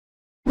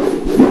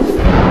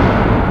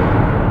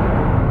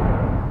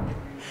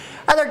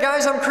Hi there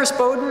guys, I'm Chris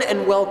Bowden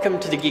and welcome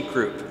to the Geek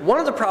Group. One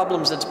of the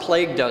problems that's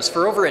plagued us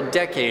for over a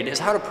decade is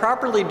how to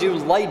properly do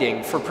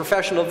lighting for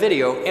professional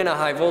video in a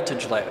high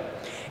voltage lab.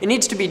 It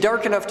needs to be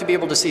dark enough to be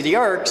able to see the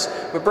arcs,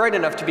 but bright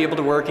enough to be able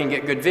to work and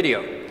get good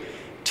video.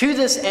 To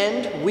this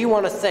end, we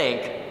want to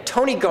thank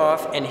Tony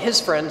Goff and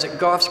his friends at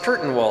Goff's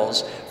Curtain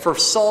Walls for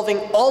solving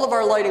all of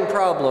our lighting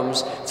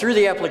problems through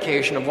the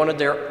application of one of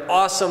their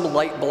awesome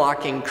light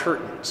blocking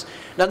curtains.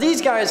 Now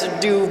these guys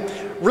do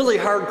really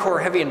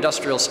hardcore heavy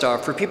industrial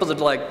stuff for people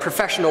that like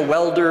professional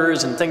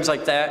welders and things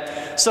like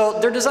that. So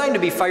they're designed to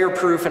be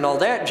fireproof and all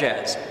that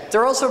jazz.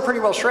 They're also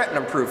pretty well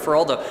shrapnel proof for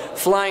all the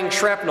flying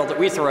shrapnel that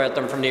we throw at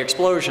them from the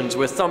explosions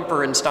with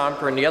Thumper and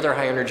Stomper and the other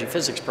high energy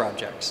physics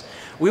projects.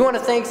 We want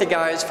to thank the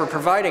guys for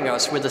providing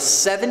us with a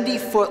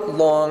 70-foot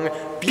long,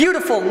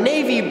 beautiful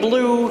navy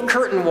blue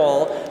curtain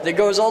wall that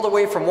goes all the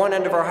way from one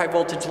end of our high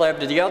voltage lab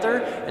to the other,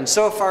 and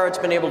so far it's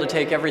been able to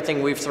take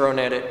everything we've thrown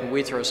at it, and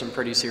we throw some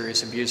pretty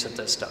serious abuse at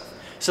this stuff.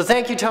 So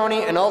thank you,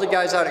 Tony, and all the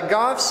guys out at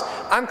Goff's.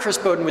 I'm Chris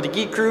Bowden with the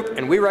Geek Group,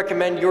 and we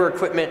recommend your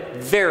equipment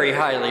very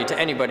highly to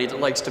anybody that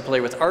likes to play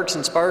with arcs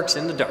and sparks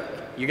in the dark.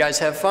 You guys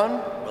have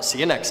fun. We'll see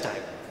you next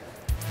time.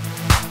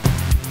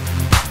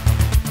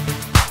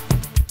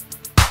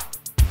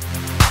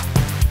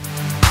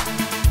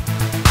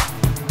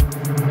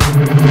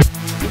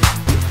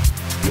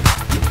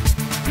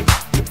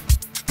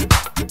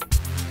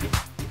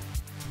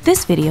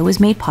 This video was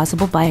made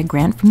possible by a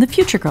grant from the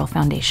Future Girl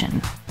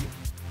Foundation.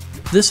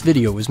 This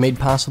video was made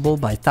possible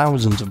by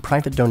thousands of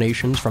private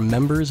donations from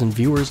members and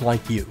viewers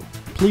like you.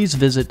 Please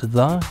visit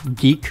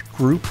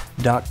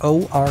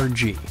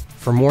thegeekgroup.org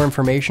for more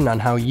information on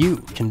how you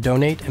can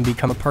donate and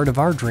become a part of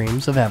our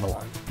dreams of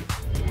Avalon.